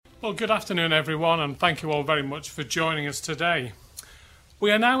Well, good afternoon, everyone, and thank you all very much for joining us today. We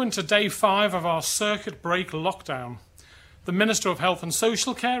are now into day 5 of our circuit break lockdown. The Minister of Health and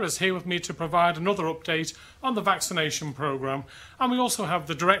Social Care is here with me to provide another update on the vaccination programme, and we also have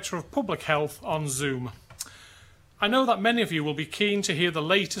the Director of Public Health on Zoom. I know that many of you will be keen to hear the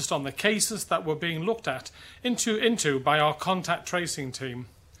latest on the cases that were being looked at into by our contact tracing team.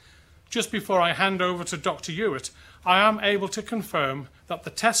 Just before I hand over to Dr. Hewitt, I am able to confirm that the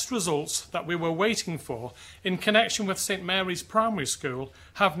test results that we were waiting for in connection with St Mary's Primary School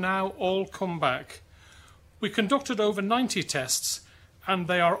have now all come back. We conducted over 90 tests and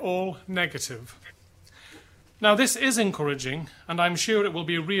they are all negative. Now this is encouraging and I'm sure it will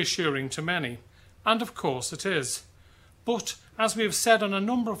be reassuring to many, and of course it is. But as we have said on a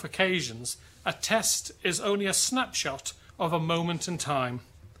number of occasions, a test is only a snapshot of a moment in time.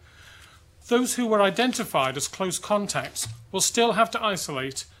 Those who were identified as close contacts will still have to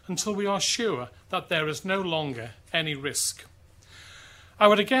isolate until we are sure that there is no longer any risk. I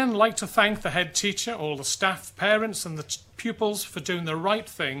would again like to thank the head teacher, all the staff, parents and the pupils for doing the right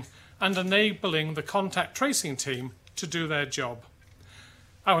thing and enabling the contact tracing team to do their job.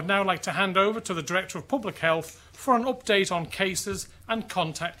 I would now like to hand over to the Director of Public Health for an update on cases and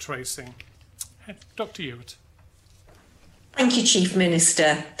contact tracing. Dr. Hewitt. Thank you, Chief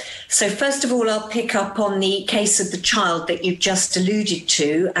Minister. So first of all, I'll pick up on the case of the child that you've just alluded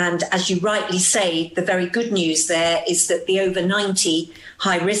to. And as you rightly say, the very good news there is that the over 90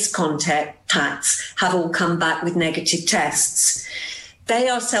 high-risk contacts have all come back with negative tests. They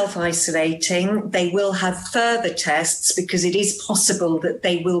are self-isolating. They will have further tests because it is possible that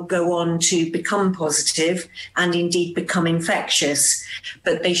they will go on to become positive and indeed become infectious.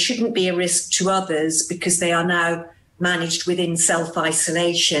 But they shouldn't be a risk to others because they are now managed within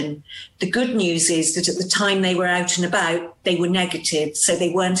self-isolation. The good news is that at the time they were out and about, they were negative, so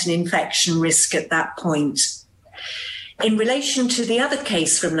they weren't an infection risk at that point. In relation to the other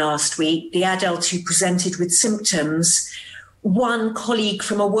case from last week, the adult who presented with symptoms, one colleague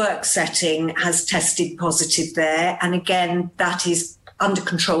from a work setting has tested positive there, and again, that is under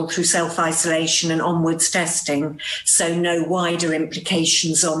control through self-isolation and onwards testing, so no wider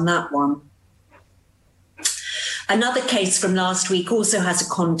implications on that one. Another case from last week also has a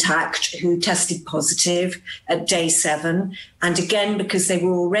contact who tested positive at day 7. And again, because they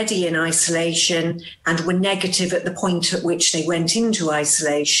were already in isolation and were negative at the point at which they went into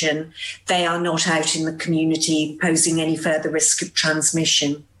isolation, they are not out in the community posing any further risk of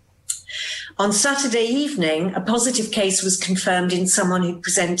transmission. On Saturday evening, a positive case was confirmed in someone who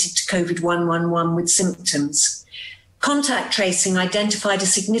presented to COVID-111 with symptoms. Contact tracing identified a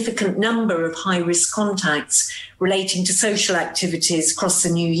significant number of high-risk contacts relating to social activities across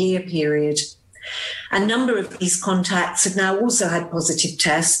the New Year period. A number of these contacts have now also had positive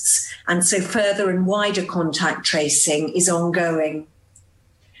tests, and so further and wider contact tracing is ongoing.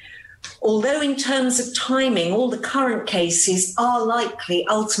 Although in terms of timing, all the current cases are likely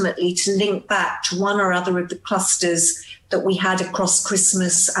ultimately to link back to one or other of the clusters that we had across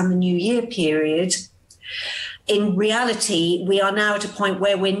Christmas and the New Year period, in reality, we are now at a point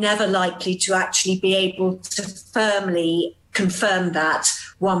where we're never likely to actually be able to firmly confirm that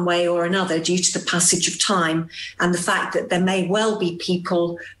one way or another due to the passage of time and the fact that there may well be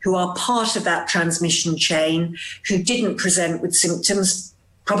people who are part of that transmission chain who didn't present with symptoms,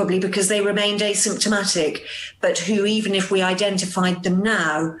 probably because they remained asymptomatic, but who, even if we identified them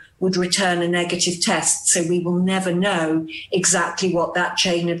now, would return a negative test. So we will never know exactly what that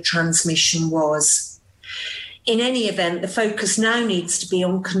chain of transmission was. In any event, the focus now needs to be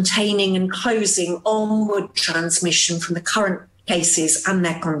on containing and closing onward transmission from the current cases and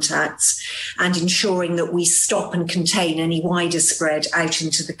their contacts and ensuring that we stop and contain any wider spread out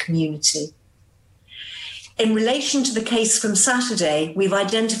into the community. In relation to the case from Saturday, we've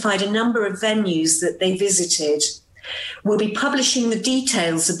identified a number of venues that they visited. We'll be publishing the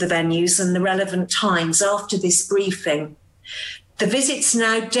details of the venues and the relevant times after this briefing. The visits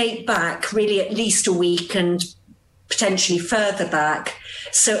now date back really at least a week and potentially further back.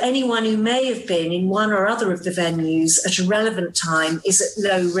 So anyone who may have been in one or other of the venues at a relevant time is at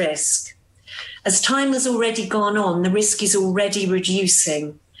low risk. As time has already gone on, the risk is already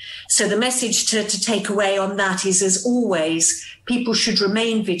reducing. So the message to take away on that is, as always, people should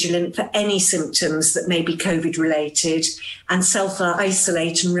remain vigilant for any symptoms that may be COVID related and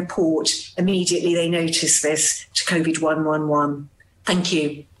self-isolate and report immediately they notice this to COVID-111. Thank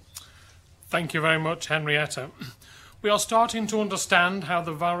you. Thank you very much, Henrietta. We are starting to understand how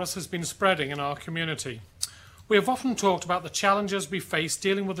the virus has been spreading in our community. We have often talked about the challenges we face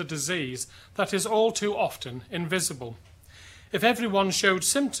dealing with a disease that is all too often invisible. If everyone showed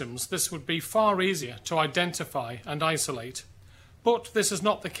symptoms, this would be far easier to identify and isolate. But this is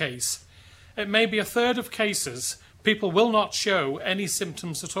not the case. It may be a third of cases people will not show any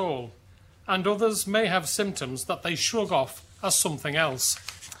symptoms at all, and others may have symptoms that they shrug off as something else.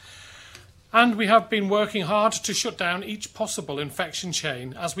 And we have been working hard to shut down each possible infection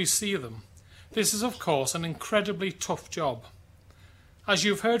chain as we see them. This is, of course, an incredibly tough job. As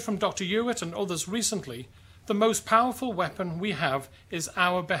you've heard from Dr. Hewitt and others recently, the most powerful weapon we have is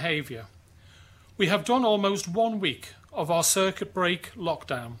our behaviour. We have done almost 1 week of our circuit break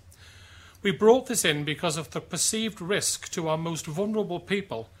lockdown. We brought this in because of the perceived risk to our most vulnerable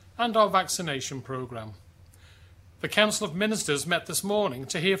people and our vaccination programme. The Council of Ministers met this morning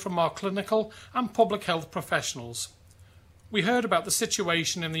to hear from our clinical and public health professionals. We heard about the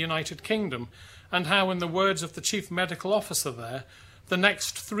situation in the United Kingdom and how, in the words of the Chief Medical Officer there, the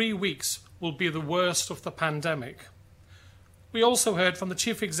next 3 weeks will be the worst of the pandemic. We also heard from the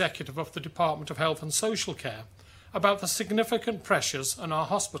Chief Executive of the Department of Health and Social Care about the significant pressures on our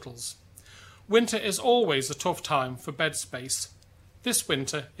hospitals. Winter is always a tough time for bed space. This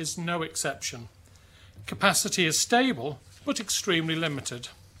winter is no exception. Capacity is stable, but extremely limited.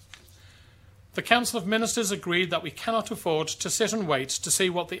 The Council of Ministers agreed that we cannot afford to sit and wait to see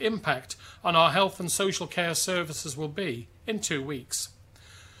what the impact on our health and social care services will be in 2 weeks.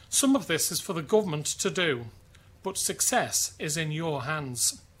 Some of this is for the government to do, but success is in your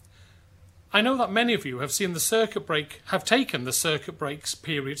hands. I know that many of you have taken the circuit breaks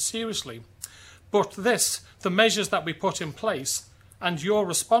period seriously, but the measures that we put in place and your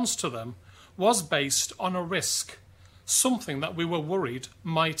response to them was based on a risk, something that we were worried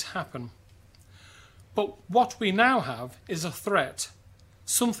might happen. But what we now have is a threat,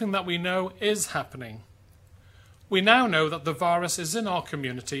 something that we know is happening. We now know that the virus is in our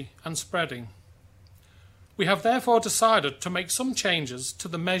community and spreading. We have therefore decided to make some changes to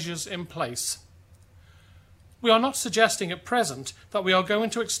the measures in place. We are not suggesting at present that we are going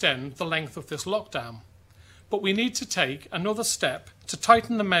to extend the length of this lockdown, but we need to take another step to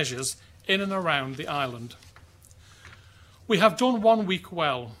tighten the measures in and around the island. We have done 1 week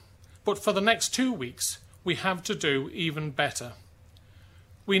well, but for the next 2 weeks we have to do even better.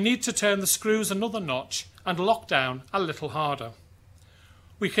 We need to turn the screws another notch and lock down a little harder.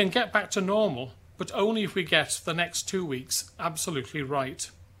 We can get back to normal, but only if we get the next 2 weeks absolutely right.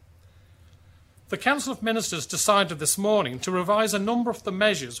 The Council of Ministers decided this morning to revise a number of the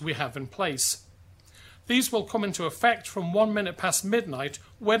measures we have in place. These will come into effect from 1 minute past midnight,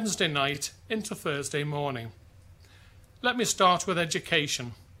 Wednesday night into Thursday morning. Let me start with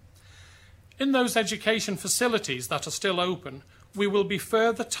education. In those education facilities that are still open, we will be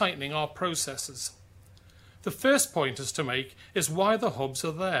further tightening our processes. The first point to make is why the hubs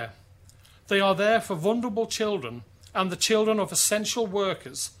are there. They are there for vulnerable children and the children of essential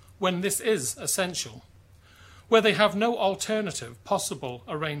workers when this is essential, where they have no alternative possible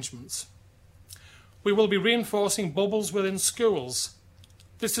arrangements. We will be reinforcing bubbles within schools.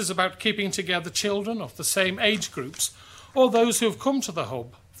 This is about keeping together children of the same age groups or those who have come to the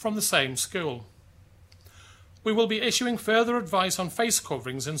hub from the same school. We will be issuing further advice on face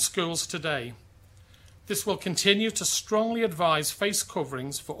coverings in schools today. This will continue to strongly advise face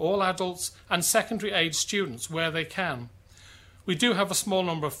coverings for all adults and secondary age students where they can. We do have a small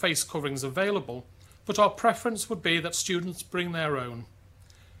number of face coverings available, but our preference would be that students bring their own.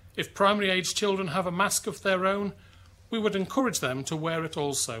 If primary age children have a mask of their own, we would encourage them to wear it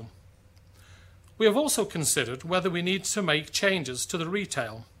also. We have also considered whether we need to make changes to the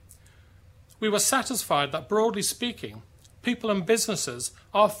retail. We were satisfied that, broadly speaking, people and businesses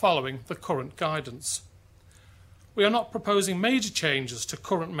are following the current guidance. We are not proposing major changes to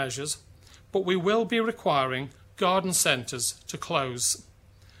current measures, but we will be requiring garden centres to close.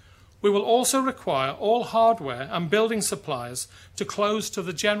 We will also require all hardware and building suppliers to close to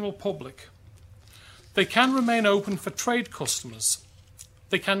the general public. They can remain open for trade customers.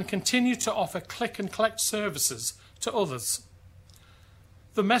 They can continue to offer click and collect services to others.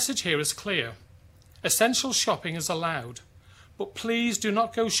 The message here is clear. Essential shopping is allowed, but please do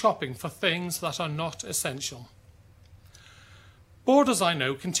not go shopping for things that are not essential. Borders, I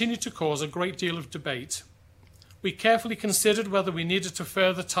know, continue to cause a great deal of debate. We carefully considered whether we needed to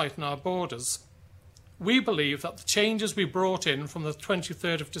further tighten our borders. We believe that the changes we brought in from the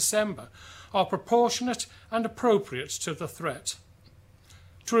 23rd of December are proportionate and appropriate to the threat.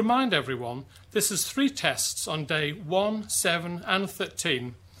 To remind everyone, this is 3 tests on day 1, 7 and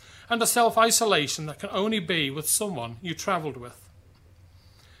 13, and a self-isolation that can only be with someone you travelled with.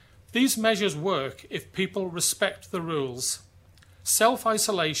 These measures work if people respect the rules.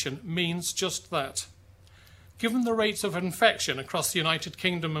 Self-isolation means just that. given the rates of infection across the United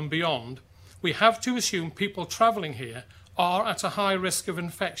Kingdom and beyond, we have to assume people travelling here are at a high risk of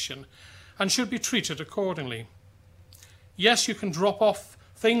infection and should be treated accordingly. Yes, you can drop off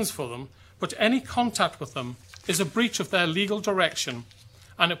things for them, but any contact with them is a breach of their legal direction,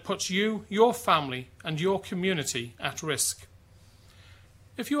 and it puts you, your family and your community at risk.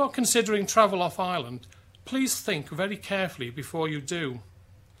 If you are considering travel off island, please think very carefully before you do.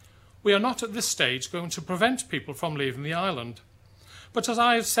 We are not at this stage going to prevent people from leaving the island. But as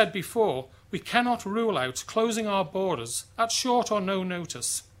I have said before, we cannot rule out closing our borders at short or no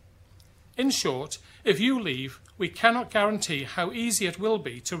notice. In short, if you leave, we cannot guarantee how easy it will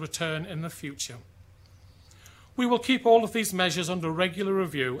be to return in the future. We will keep all of these measures under regular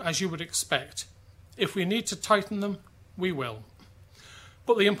review, as you would expect. If we need to tighten them, we will.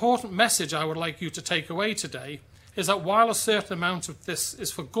 But the important message I would like you to take away today is that while a certain amount of this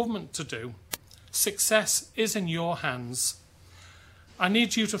is for government to do, success is in your hands. I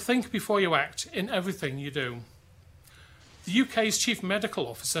need you to think before you act in everything you do. The UK's Chief Medical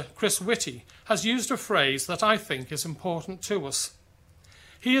Officer, Chris Whitty, has used a phrase that I think is important to us.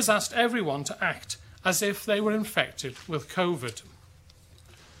 He has asked everyone to act as if they were infected with COVID.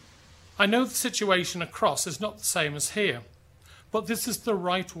 I know the situation across is not the same as here, but this is the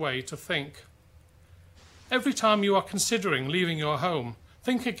right way to think. Every time you are considering leaving your home,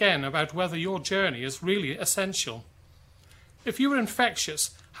 think again about whether your journey is really essential. If you were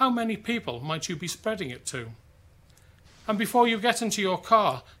infectious, how many people might you be spreading it to? And before you get into your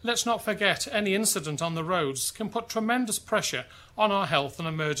car, let's not forget any incident on the roads can put tremendous pressure on our health and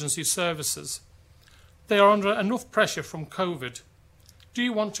emergency services. They are under enough pressure from COVID. Do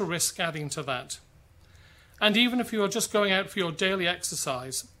you want to risk adding to that? And even if you are just going out for your daily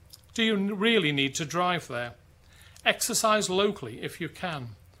exercise, do you really need to drive there? Exercise locally if you can.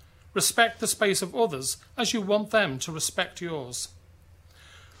 Respect the space of others as you want them to respect yours.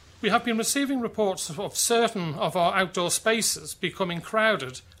 We have been receiving reports of certain of our outdoor spaces becoming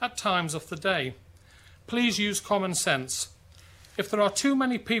crowded at times of the day. Please use common sense. If there are too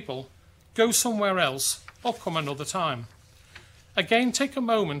many people, go somewhere else or come another time. Again, take a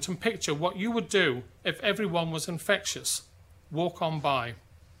moment and picture what you would do if everyone was infectious. Walk on by.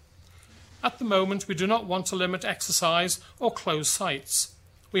 At the moment, we do not want to limit exercise or close sites.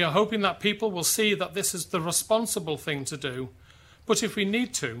 We are hoping that people will see that this is the responsible thing to do, but if we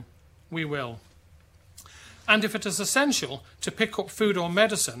need to, we will. And if it is essential to pick up food or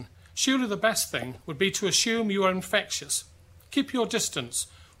medicine, surely the best thing would be to assume you are infectious. Keep your distance,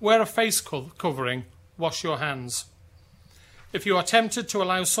 wear a face covering, wash your hands. If you are tempted to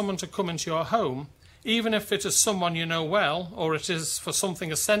allow someone to come into your home, even if it is someone you know well or it is for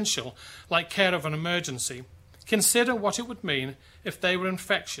something essential like care of an emergency, consider what it would mean if they were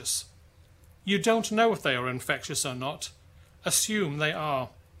infectious. You don't know if they are infectious or not. Assume they are.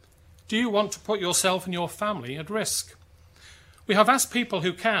 Do you want to put yourself and your family at risk? We have asked people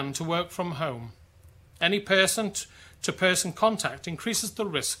who can to work from home. Any person-to-person contact increases the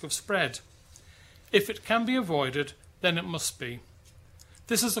risk of spread. If it can be avoided, then it must be.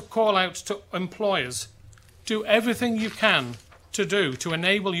 This is a call out to employers. Do everything you can to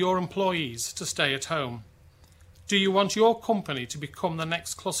enable your employees to stay at home. Do you want your company to become the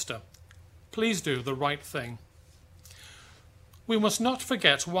next cluster? Please do the right thing. We must not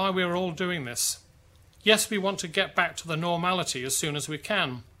forget why we are all doing this. Yes, we want to get back to the normality as soon as we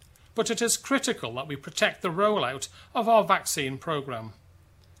can, but it is critical that we protect the rollout of our vaccine programme.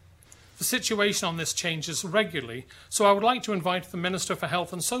 The situation on this changes regularly, so I would like to invite the Minister for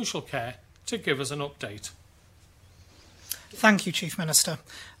Health and Social Care to give us an update. Thank you, Chief Minister.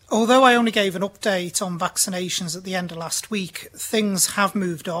 Although I only gave an update on vaccinations at the end of last week, things have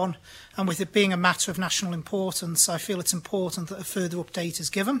moved on, and with it being a matter of national importance, I feel it's important that a further update is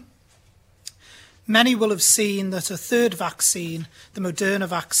given. Many will have seen that a third vaccine, the Moderna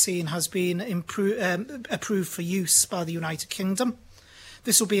vaccine, has been approved for use by the United Kingdom.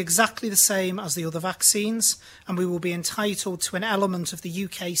 This will be exactly the same as the other vaccines, and we will be entitled to an element of the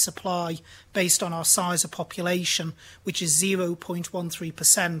UK supply based on our size of population, which is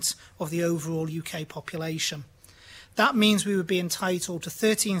 0.13% of the overall UK population. That means we would be entitled to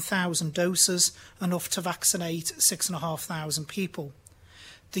 13,000 doses, enough to vaccinate 6,500 people.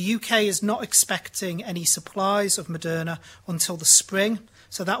 The UK is not expecting any supplies of Moderna until the spring,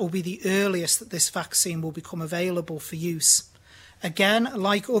 so that will be the earliest that this vaccine will become available for use. Again,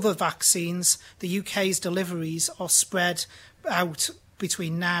 like other vaccines, the UK's deliveries are spread out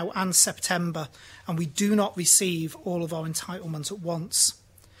between now and September, and we do not receive all of our entitlement at once.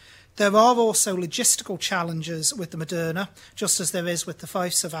 There are also logistical challenges with the Moderna, just as there is with the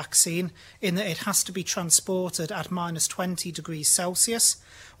Pfizer vaccine, in that it has to be transported at minus 20 degrees Celsius,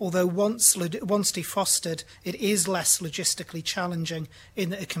 although once defrosted, it is less logistically challenging in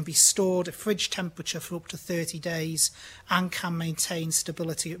that it can be stored at fridge temperature for up to 30 days and can maintain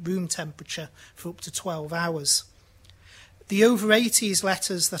stability at room temperature for up to 12 hours. The over 80s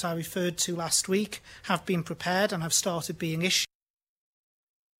letters that I referred to last week have been prepared and have started being issued.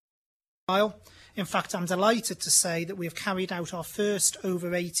 In fact, I'm delighted to say that we have carried out our first over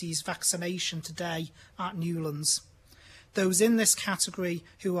 80s vaccination today at Newlands. Those in this category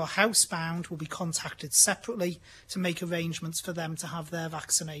who are housebound will be contacted separately to make arrangements for them to have their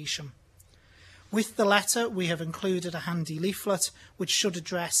vaccination. With the letter, we have included a handy leaflet which should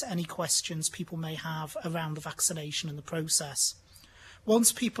address any questions people may have around the vaccination and the process.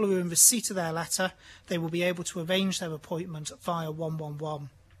 Once people are in receipt of their letter, they will be able to arrange their appointment via 111.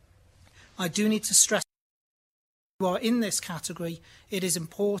 I do need to stress, if you are in this category, it is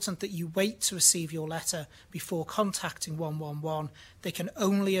important that you wait to receive your letter before contacting 111. They can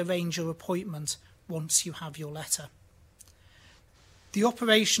only arrange your appointment once you have your letter. The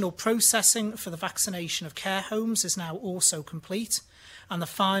operational processing for the vaccination of care homes is now also complete, and the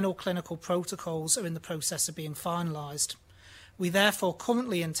final clinical protocols are in the process of being finalised. We therefore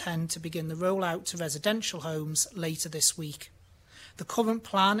currently intend to begin the rollout to residential homes later this week. The current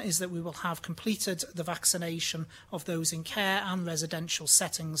plan is that we will have completed the vaccination of those in care and residential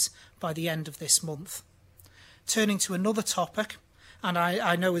settings by the end of this month. Turning to another topic, and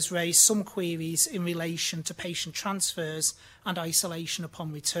I know has raised some queries in relation to patient transfers and isolation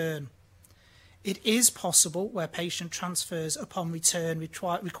upon return. It is possible where patient transfers upon return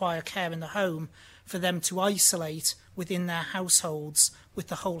require care in the home for them to isolate within their households, with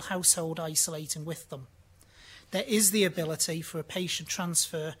the whole household isolating with them. There is the ability for a patient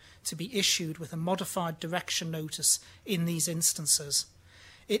transfer to be issued with a modified direction notice in these instances.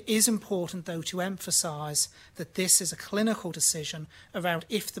 It is important, though, to emphasise that this is a clinical decision around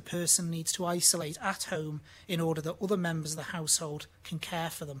if the person needs to isolate at home in order that other members of the household can care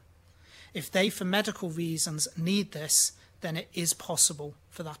for them. If they, for medical reasons, need this, then it is possible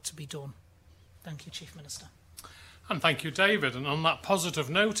for that to be done. Thank you, Chief Minister. And thank you, David. And on that positive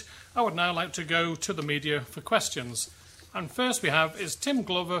note, I would now like to go to the media for questions. And first we have is Tim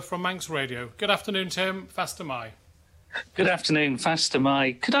Glover from Manx Radio. Good afternoon, Tim. Fastyr mie. Good afternoon, Fastyr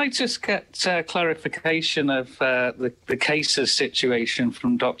mie. Could I just get clarification of the cases situation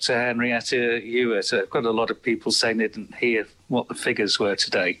from Dr. Henrietta Ewart? I've got a lot of people saying they didn't hear what the figures were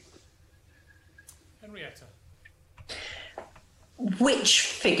today. Henrietta. Which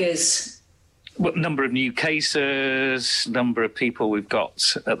figures? What number of new cases, number of people we've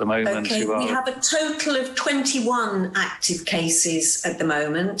got at the moment? Okay, we have a total of 21 active cases at the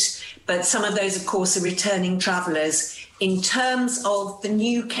moment, but some of those, of course, are returning travellers. In terms of the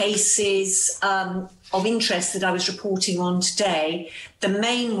new cases of interest that I was reporting on today, the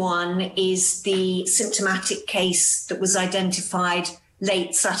main one is the symptomatic case that was identified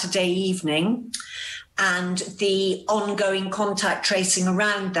late Saturday evening, and the ongoing contact tracing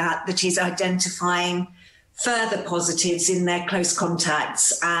around that is identifying further positives in their close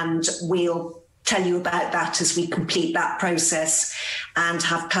contacts. And we'll tell you about that as we complete that process and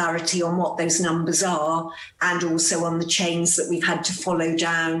have clarity on what those numbers are, and also on the chains that we've had to follow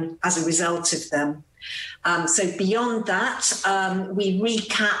down as a result of them. So beyond that, we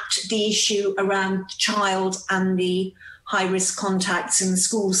recapped the issue around the child and the high-risk contacts in the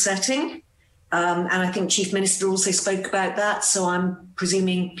school setting. And I think Chief Minister also spoke about that, so I'm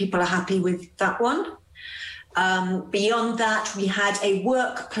presuming people are happy with that one. Beyond that, we had a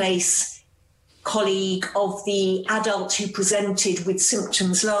workplace colleague of the adult who presented with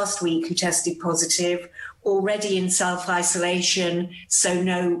symptoms last week who tested positive, already in self-isolation, so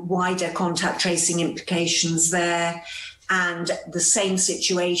no wider contact tracing implications there. And the same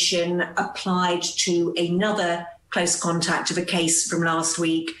situation applied to another close contact of a case from last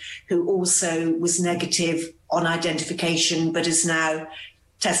week who also was negative on identification but has now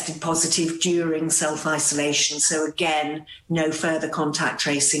tested positive during self-isolation. So again, no further contact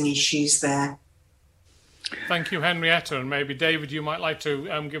tracing issues there. Thank you, Henrietta. And maybe, David, you might like to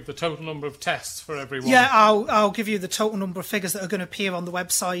give the total number of tests for everyone. Yeah, I'll give you the total number of figures that are going to appear on the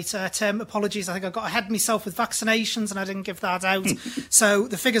website. Tim, apologies, I think I got ahead of myself with vaccinations and I didn't give that out. So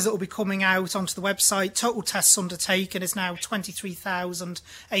the figures that will be coming out onto the website, total tests undertaken is now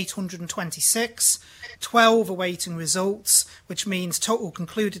 23,826, 12 awaiting results, which means total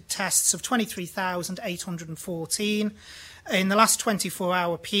concluded tests of 23,814. In the last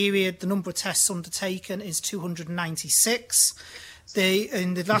 24-hour period, the number of tests undertaken is 296.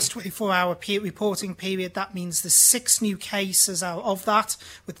 In the last 24-hour reporting period, that means there's 6 new cases out of that,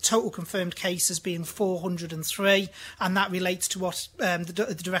 with total confirmed cases being 403, and that relates to what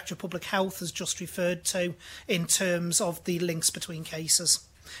the Director of Public Health has just referred to in terms of the links between cases.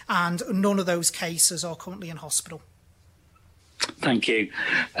 And none of those cases are currently in hospital. Thank you.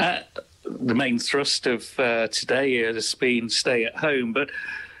 The main thrust of today has been stay at home, but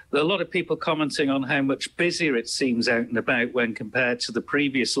there are a lot of people commenting on how much busier it seems out and about when compared to the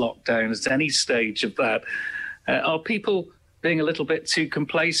previous lockdown at any stage of that. Are people being a little bit too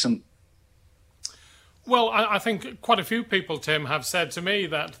complacent? Well, I think quite a few people, Tim, have said to me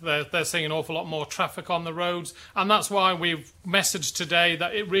that they're seeing an awful lot more traffic on the roads, and that's why we've messaged today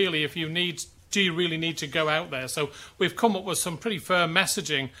that it really, do you really need to go out there? So we've come up with some pretty firm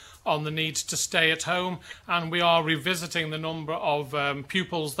messaging on the need to stay at home, and we are revisiting the number of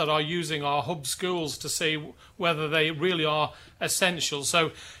pupils that are using our hub schools to see whether they really are essential.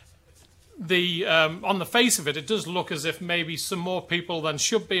 So on the face of it, it does look as if maybe some more people than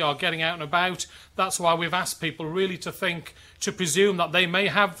should be are getting out and about. That's why we've asked people really to presume that they may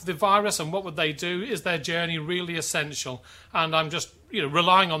have the virus, and what would they do? Is their journey really essential? And I'm just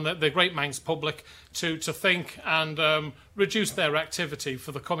relying on the Great Manx public to think and reduce their activity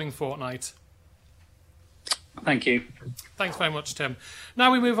for the coming fortnight. Thank you. Thanks very much, Tim.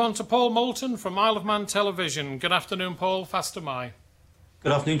 Now we move on to Paul Moulton from Isle of Man Television. Good afternoon, Paul. Fastyr mie.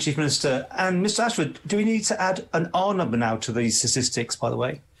 Good afternoon, Chief Minister. And Mr Ashford, do we need to add an R number now to these statistics, by the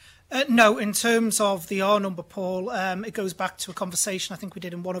way? No, in terms of the R number, Paul, it goes back to a conversation I think we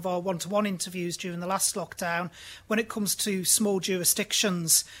did in one of our one-to-one interviews during the last lockdown. When it comes to small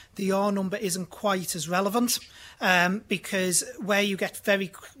jurisdictions, the R number isn't quite as relevant because where you get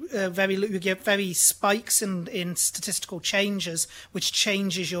very spikes in statistical changes, which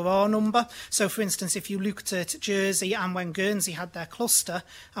changes your R number. So, for instance, if you looked at Jersey and when Guernsey had their cluster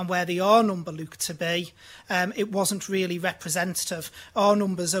and where the R number looked to be, it wasn't really representative. R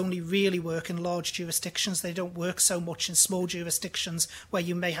numbers only really work in large jurisdictions. They don't work so much in small jurisdictions where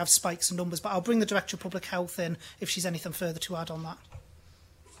you may have spikes in numbers. But I'll bring the Director of Public Health in if she's anything further to add on that.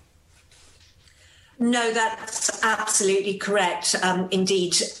 No, that's absolutely correct.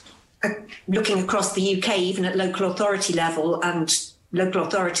 Indeed, looking across the UK, even at local authority level, and local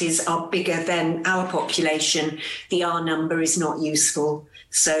authorities are bigger than our population, the R number is not useful.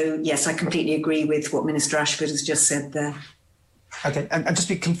 So, yes, I completely agree with what Minister Ashford has just said there. OK, and just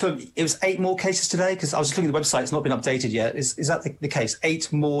to be confirmed, it was 8 more cases today? Because I was looking at the website, it's not been updated yet. Is that the case?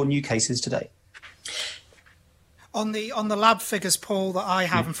 8 more new cases today? On the lab figures, Paul, that I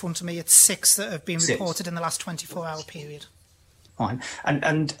have in front of me, it's 6 that have been reported in the last 24-hour period. Fine.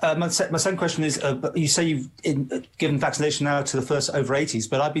 And my second question is, you say you've given vaccination now to the first over 80s,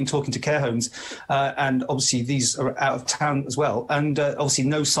 but I've been talking to care homes, and obviously these are out of town as well, and obviously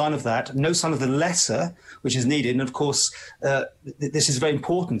no sign of that, no sign of the letter which is needed. And of course, this is a very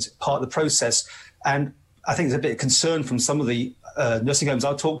important part of the process. And I think there's a bit of concern from some of the nursing homes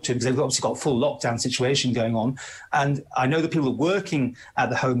I've talked to, because they've obviously got a full lockdown situation going on. And I know the people working at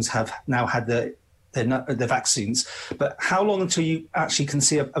the homes have now had their vaccines. But how long until you actually can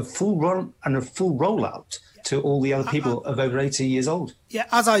see a full run and a full rollout to all the other people of over 80 years old? Yeah,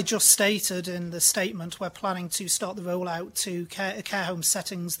 as I just stated in the statement, we're planning to start the rollout to care home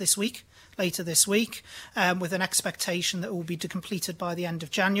settings later this week, with an expectation that it will be completed by the end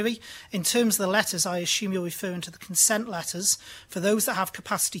of January. In terms of the letters, I assume you're referring to the consent letters. For those that have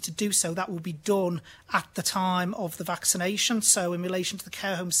capacity to do so, that will be done at the time of the vaccination. So in relation to the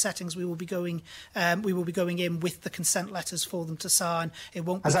care home settings, we will be going in with the consent letters for them to sign. It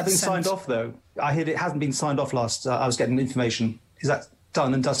won't. Has that been signed off, though? I heard it hasn't been signed off last. I was getting information. Is that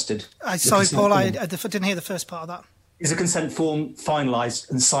done and dusted? Sorry, Paul, I didn't hear the first part of that. Is the consent form finalised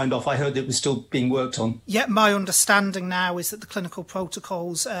and signed off? I heard it was still being worked on. Yeah, my understanding now is that the clinical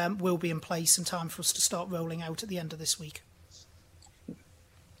protocols will be in place in time for us to start rolling out at the end of this week.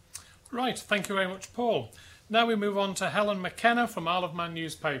 Right, thank you very much, Paul. Now we move on to Helen McKenna from Isle of Man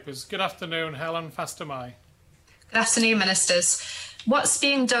Newspapers. Good afternoon, Helen. Fastyr mie. Good afternoon, Ministers. What's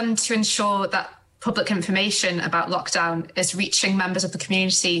being done to ensure that public information about lockdown is reaching members of the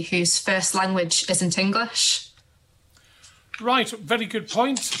community whose first language isn't English? Right, very good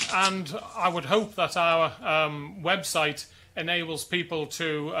point. And I would hope that our website enables people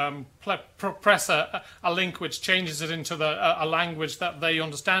to press a link which changes it into a language that they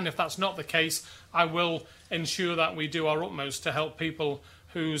understand. If that's not the case, I will ensure that we do our utmost to help people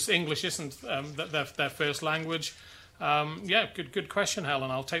whose English isn't their first language. Yeah, good question,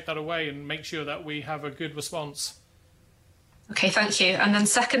 Helen. I'll take that away and make sure that we have a good response. OK, thank you. And then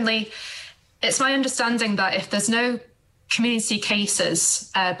secondly, it's my understanding that if there's no community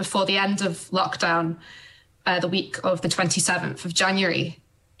cases before the end of lockdown, the week of the 27th of January.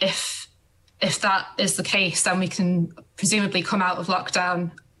 If that is the case, then we can presumably come out of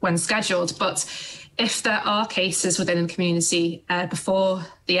lockdown when scheduled. But if there are cases within the community before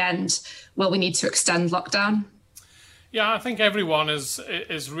the end, will we need to extend lockdown? Yeah, I think everyone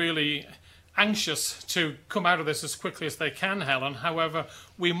is really anxious to come out of this as quickly as they can, Helen. However,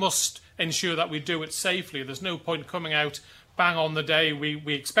 we must ensure that we do it safely. There's no point coming out bang on the day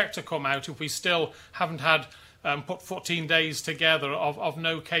we expect to come out if we still haven't had put 14 days together of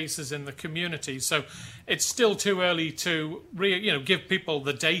no cases in the community. So it's still too early to give people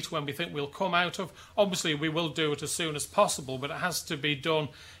the date when we think we'll come out of. Obviously, we will do it as soon as possible, but it has to be done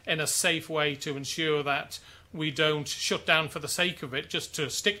in a safe way to ensure that we don't shut down for the sake of it, just to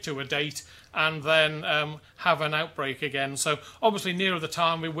stick to a date and then have an outbreak again. So obviously, nearer the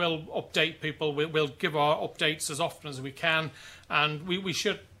time, we will update people. We'll give our updates as often as we can, and we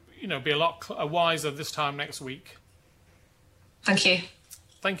should be a lot wiser this time next week. Thank you.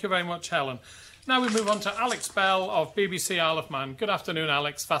 Thank you very much, Helen. Now we move on to Alex Bell of BBC Isle of Man. Good afternoon,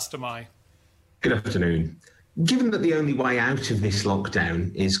 Alex. Fastyr mie. Good afternoon. Given that the only way out of this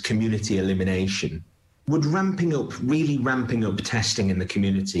lockdown is community elimination, would really ramping up testing in the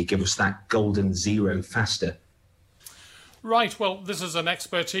community give us that golden zero faster? Right, well, this is an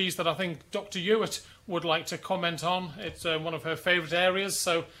expertise that I think Dr. Ewart would like to comment on. It's one of her favourite areas.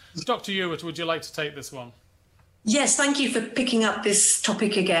 So, Dr. Ewart, would you like to take this one? Yes, thank you for picking up this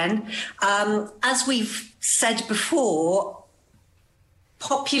topic again. As we've said before,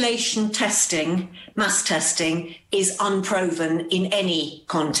 population testing, mass testing, is unproven in any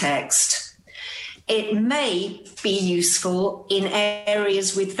context. It may be useful in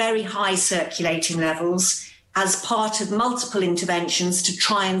areas with very high circulating levels as part of multiple interventions to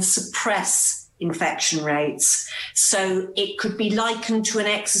try and suppress infection rates. So it could be likened to an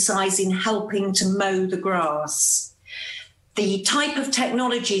exercise in helping to mow the grass. The type of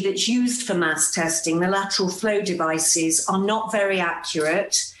technology that's used for mass testing, the lateral flow devices, are not very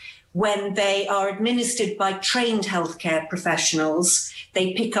accurate. When they are administered by trained healthcare professionals,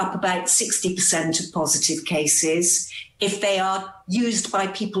 they pick up about 60% of positive cases. If they are used by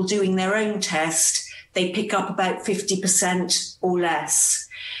people doing their own test, they pick up about 50% or less.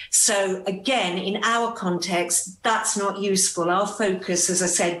 So again, in our context, that's not useful. Our focus, as I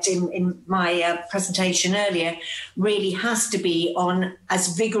said in my presentation earlier, really has to be on,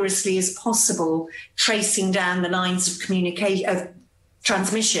 as vigorously as possible, tracing down the lines of communication, of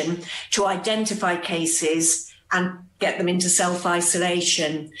transmission, to identify cases and get them into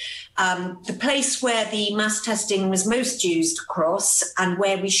self-isolation. The place where the mass testing was most used across, and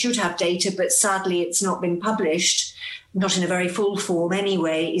where we should have data, but sadly it's not been published, not in a very full form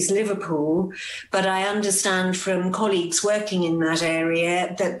anyway, is Liverpool. But I understand from colleagues working in that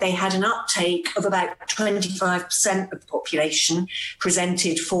area that they had an uptake of about 25% of the population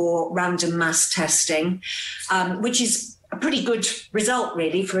presented for random mass testing, which is a pretty good result,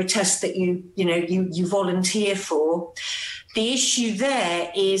 really, for a test that you volunteer for. The issue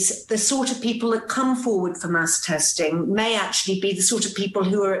there is the sort of people that come forward for mass testing may actually be the sort of people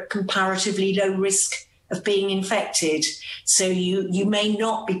who are at comparatively low risk of being infected. So you may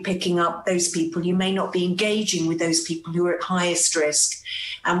not be picking up those people. You may not be engaging with those people who are at highest risk.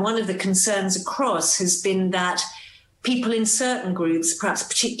 And one of the concerns across has been that people in certain groups, perhaps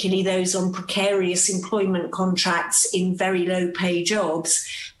particularly those on precarious employment contracts in very low-pay jobs,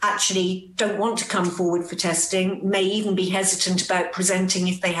 actually don't want to come forward for testing, may even be hesitant about presenting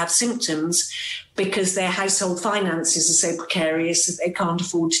if they have symptoms because their household finances are so precarious that they can't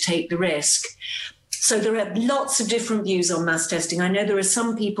afford to take the risk. So there are lots of different views on mass testing. I know there are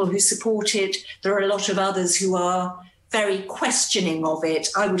some people who support it. There are a lot of others who are very questioning of it.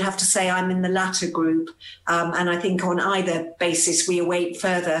 I would have to say I'm in the latter group. And I think on either basis, we await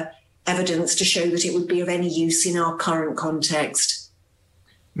further evidence to show that it would be of any use in our current context.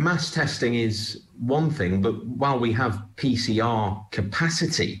 Mass testing is one thing, but while we have PCR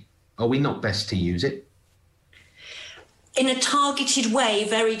capacity, are we not best to use it? In a targeted way,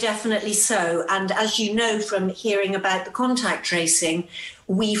 very definitely so. And as you know from hearing about the contact tracing,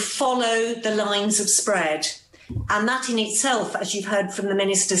 we follow the lines of spread. And that in itself, as you've heard from the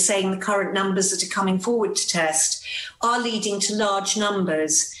Minister saying, the current numbers that are coming forward to test are leading to large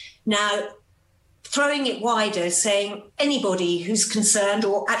numbers. Now, throwing it wider, saying anybody who's concerned,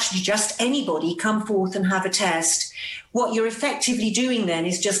 or actually just anybody, come forth and have a test, what you're effectively doing then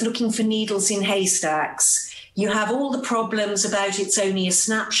is just looking for needles in haystacks. You have all the problems about it's only a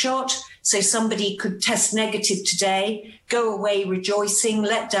snapshot. So somebody could test negative today, go away rejoicing,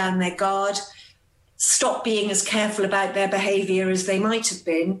 let down their guard, stop being as careful about their behaviour as they might have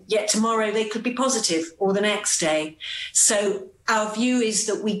been, yet tomorrow they could be positive or the next day. So our view is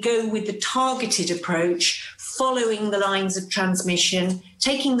that we go with the targeted approach, following the lines of transmission,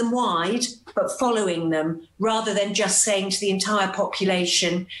 taking them wide, but following them, rather than just saying to the entire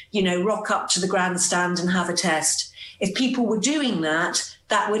population, rock up to the grandstand and have a test. If people were doing that,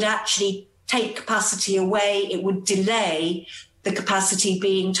 that would actually take capacity away. It would delay the capacity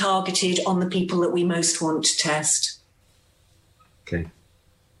being targeted on the people that we most want to test. Okay.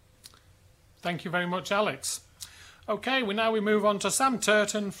 Thank you very much, Alex. Okay, we move on to Sam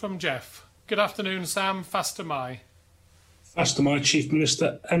Turton from Jeff. Good afternoon, Sam. Fastyr mie. Fastyr mie, Chief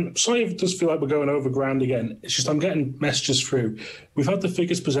Minister. Sorry if it does feel like we're going over ground again. It's just I'm getting messages through. We've had the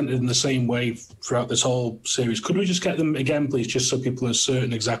figures presented in the same way throughout this whole series. Could we just get them again, please, just so people are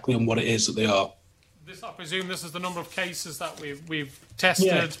certain exactly on what it is that they are? I presume this is the number of cases that we've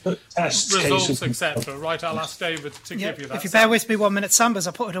tested, tests, results, etc. Right, I'll ask David to give you that. If you bear with me 1 minute, Sam, as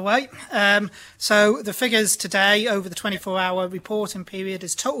I put it away. So the figures today over the 24-hour reporting period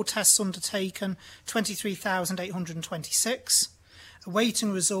is total tests undertaken, 23,826.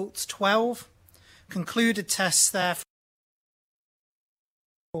 Awaiting results, 12. Concluded tests there,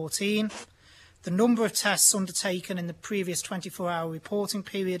 14. The number of tests undertaken in the previous 24-hour reporting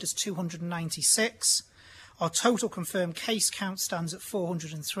period is 296. Our total confirmed case count stands at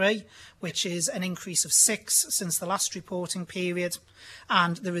 403, which is an increase of 6 since the last reporting period,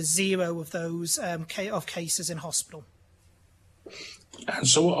 and there is 0 of those cases in hospital. And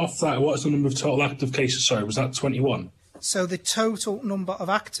so off that, what is the number of total active cases? Sorry, was that 21? So the total number of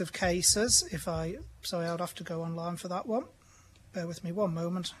active cases, sorry, I would have to go online for that one. Bear with me 1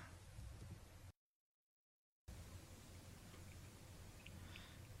 moment.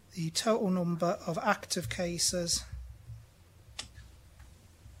 The total number of active cases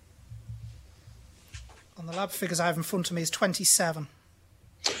on the lab figures I have in front of me is 27.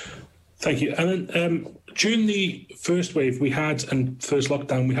 Thank you. And then during the first wave and first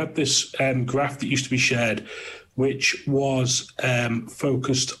lockdown, we had this graph that used to be shared, which was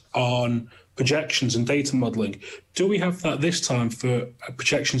focused on projections and data modelling. Do we have that this time for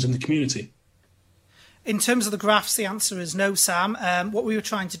projections in the community? In terms of the graphs, the answer is no, Sam. What we were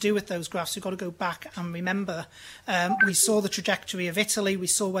trying to do with those graphs, we've got to go back and remember. We saw the trajectory of Italy. We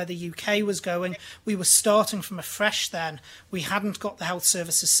saw where the UK was going. We were starting from afresh then. We hadn't got the health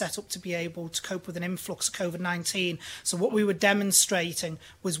services set up to be able to cope with an influx of COVID-19. So what we were demonstrating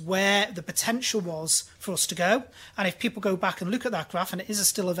was where the potential was for us to go. And if people go back and look at that graph, and it is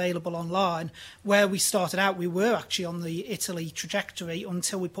still available online, where we started out, we were actually on the Italy trajectory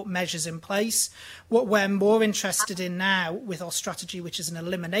until we put measures in place. What we're more interested in now with our strategy, which is an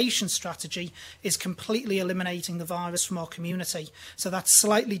elimination strategy, is completely eliminating the virus from our community. So that's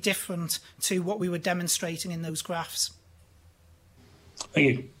slightly different to what we were demonstrating in those graphs. Thank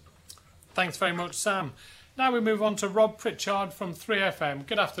you. Thanks very much, Sam. Now we move on to Rob Pritchard from 3FM.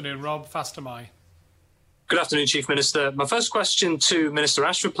 Good afternoon, Rob. Fastyr mie. Good afternoon, Chief Minister. My first question to Minister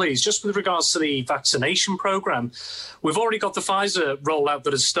Ashford, please, just with regards to the vaccination programme. We've already got the Pfizer rollout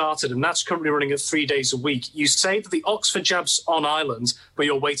that has started, and that's currently running at 3 days a week. You say that the Oxford jab's on island, but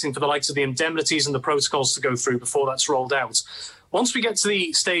you're waiting for the likes of the indemnities and the protocols to go through before that's rolled out. Once we get to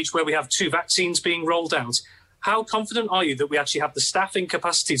the stage where we have 2 vaccines being rolled out, how confident are you that we actually have the staffing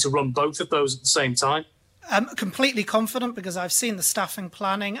capacity to run both of those at the same time? I'm completely confident because I've seen the staffing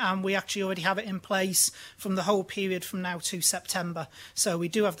planning and we actually already have it in place from the whole period from now to September. So we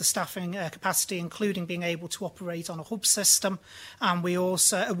do have the staffing capacity, including being able to operate on a hub system. And we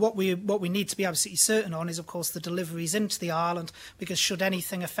also, what we need to be absolutely certain on is, of course, the deliveries into the island, because should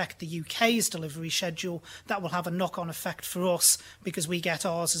anything affect the UK's delivery schedule, that will have a knock-on effect for us because we get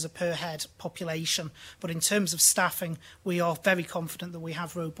ours as a per-head population. But in terms of staffing, we are very confident that we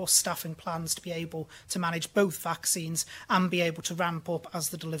have robust staffing plans to be able to manage both vaccines and be able to ramp up as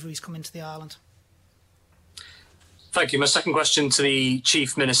the deliveries come into the island. Thank you. My second question to the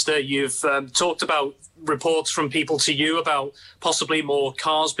Chief Minister. You've talked about reports from people to you about possibly more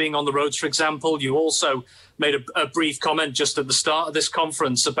cars being on the roads, for example. You also made a brief comment just at the start of this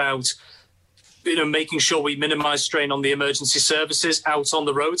conference about making sure we minimise strain on the emergency services out on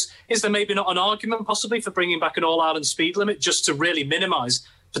the roads. Is there maybe not an argument possibly for bringing back an all-Ireland speed limit just to really minimise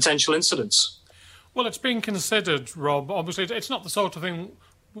potential incidents? Well, it's being considered, Rob. Obviously, it's not the sort of thing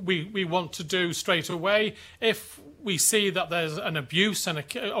we want to do straight away. If we see that there's an abuse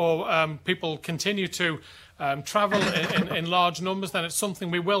or people continue to travel in large numbers, then it's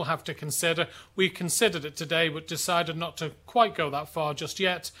something we will have to consider. We considered it today, but decided not to quite go that far just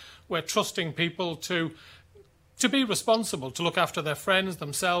yet. We're trusting people to to be responsible, to look after their friends,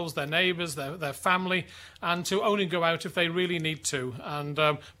 themselves, their neighbours, their family, and to only go out if they really need to. And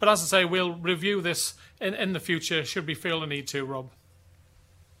but as I say, we'll review this in the future should we feel the need to, Rob.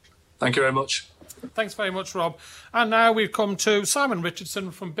 Thank you very much. Thanks very much, Rob. And now we've come to Simon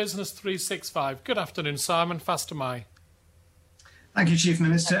Richardson from Business 365. Good afternoon, Simon. Faster Mai. Thank you, Chief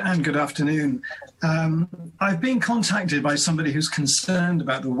Minister, and good afternoon. I've been contacted by somebody who's concerned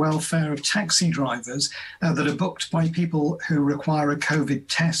about the welfare of taxi drivers that are booked by people who require a COVID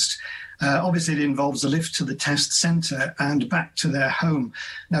test. Obviously, it involves a lift to the test centre and back to their home.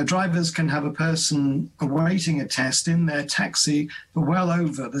 Now, drivers can have a person awaiting a test in their taxi for well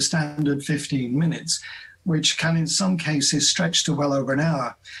over the standard 15 minutes, which can in some cases stretch to well over an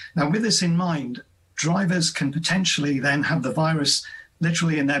hour. Now, with this in mind, drivers can potentially then have the virus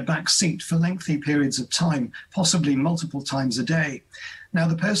literally in their back seat for lengthy periods of time, possibly multiple times a day. Now,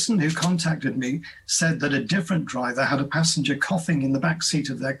 the person who contacted me said that a different driver had a passenger coughing in the back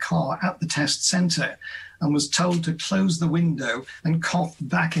seat of their car at the test centre and was told to close the window and cough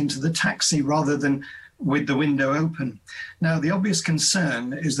back into the taxi rather than with the window open. Now, the obvious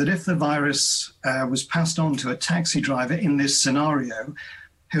concern is that if the virus was passed on to a taxi driver in this scenario,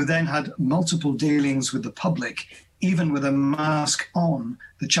 who then had multiple dealings with the public, even with a mask on,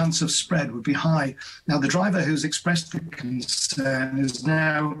 the chance of spread would be high. Now, the driver who's expressed the concern is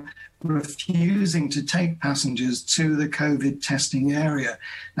now refusing to take passengers to the COVID testing area.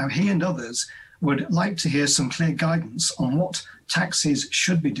 Now, he and others would like to hear some clear guidance on what taxis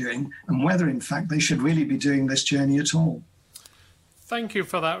should be doing and whether, in fact, they should really be doing this journey at all. Thank you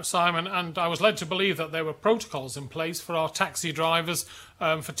for that, Simon. And I was led to believe that there were protocols in place for our taxi drivers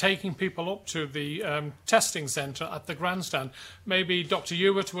for taking people up to the testing centre at the grandstand. Maybe Dr.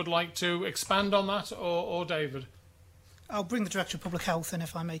 Ewart would like to expand on that, or David? I'll bring the Director of Public Health in,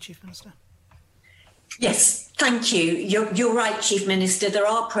 if I may, Chief Minister. Yes, thank you. You're right, Chief Minister. There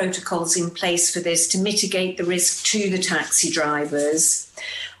are protocols in place for this to mitigate the risk to the taxi drivers.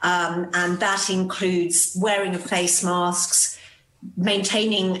 And that includes wearing of face masks,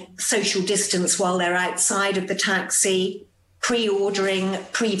 maintaining social distance while they're outside of the taxi, pre-ordering,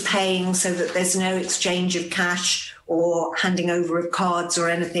 prepaying so that there's no exchange of cash or handing over of cards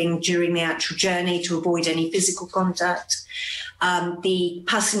or anything during the actual journey to avoid any physical contact. The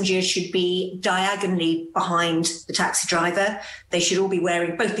passenger should be diagonally behind the taxi driver. They should all be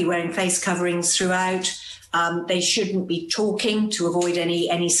both be wearing face coverings throughout. They shouldn't be talking to avoid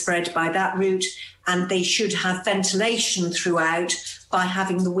any spread by that route. And they should have ventilation throughout by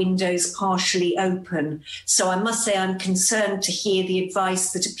having the windows partially open. So I must say I'm concerned to hear the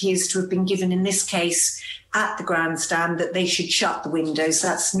advice that appears to have been given in this case at the grandstand that they should shut the windows.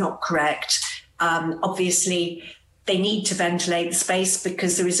 That's not correct. Obviously, they need to ventilate the space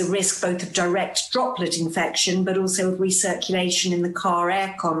because there is a risk both of direct droplet infection but also of recirculation in the car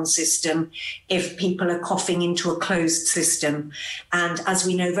aircon system if people are coughing into a closed system. And as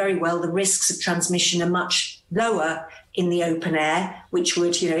we know very well, the risks of transmission are much lower in the open air, which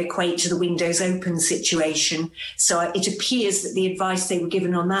would, equate to the windows open situation. So it appears that the advice they were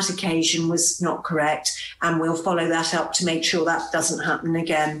given on that occasion was not correct, and we'll follow that up to make sure that doesn't happen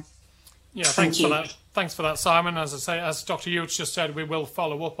again. Yeah, thanks for that. Thanks for that, Simon. As I say, as Dr. Ewart just said, we will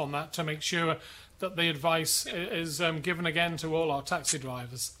follow up on that to make sure that the advice is given again to all our taxi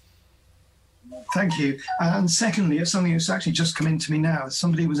drivers. Thank you. And secondly, it's something that's actually just come into me now.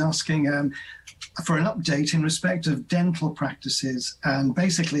 Somebody was asking for an update in respect of dental practices, and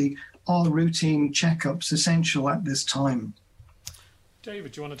basically, are routine checkups essential at this time?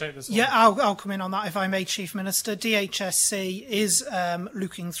 David, do you want to take this one? Yeah, I'll come in on that, if I may, Chief Minister. DHSC is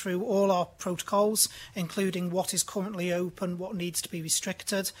looking through all our protocols, including what is currently open, what needs to be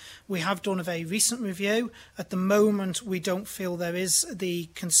restricted. We have done a very recent review. At the moment, we don't feel there is the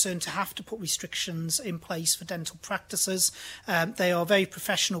concern to have to put restrictions in place for dental practices. They are very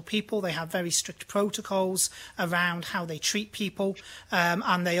professional people. They have very strict protocols around how they treat people,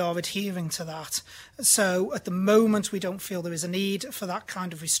 and they are adhering to that. So at the moment, we don't feel there is a need for that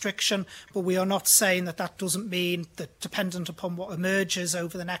kind of restriction, but we are not saying that that doesn't mean that, dependent upon what emerges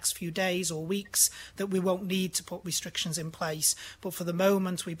over the next few days or weeks, that we won't need to put restrictions in place. But for the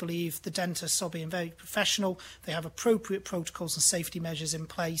moment, we believe the dentists are being very professional. They have appropriate protocols and safety measures in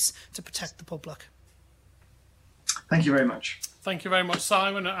place to protect the public. Thank you very much. Thank you very much,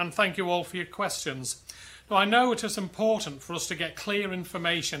 Simon, and thank you all for your questions. Now, I know it is important for us to get clear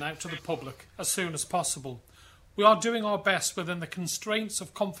information out to the public as soon as possible. We are doing our best within the constraints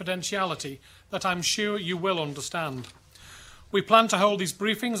of confidentiality that I'm sure you will understand. We plan to hold these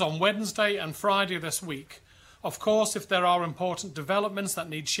briefings on Wednesday and Friday this week. Of course, if there are important developments that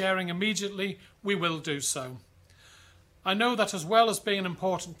need sharing immediately, we will do so. I know that as well as being an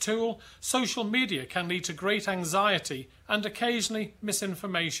important tool, social media can lead to great anxiety and occasionally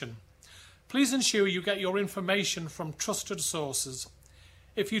misinformation. Please ensure you get your information from trusted sources.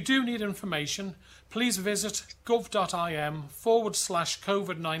 If you do need information, please visit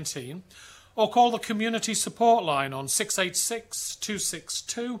gov.im/COVID-19 or call the Community Support Line on 686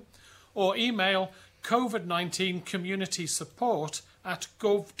 262 or email COVID-19 Community Support at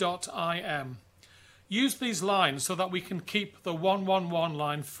gov.im. Use these lines so that we can keep the 111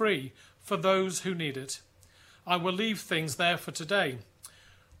 line free for those who need it. I will leave things there for today.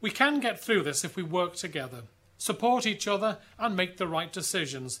 We can get through this if we work together, support each other and make the right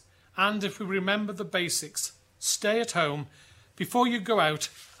decisions. And if we remember the basics, stay at home. Before you go out,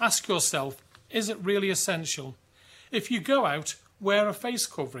 ask yourself, is it really essential? If you go out, wear a face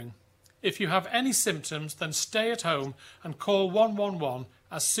covering. If you have any symptoms, then stay at home and call 111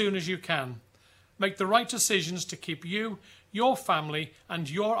 as soon as you can. Make the right decisions to keep you, your family and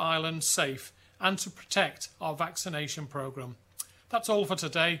your island safe and to protect our vaccination programme. That's all for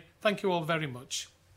today. Thank you all very much.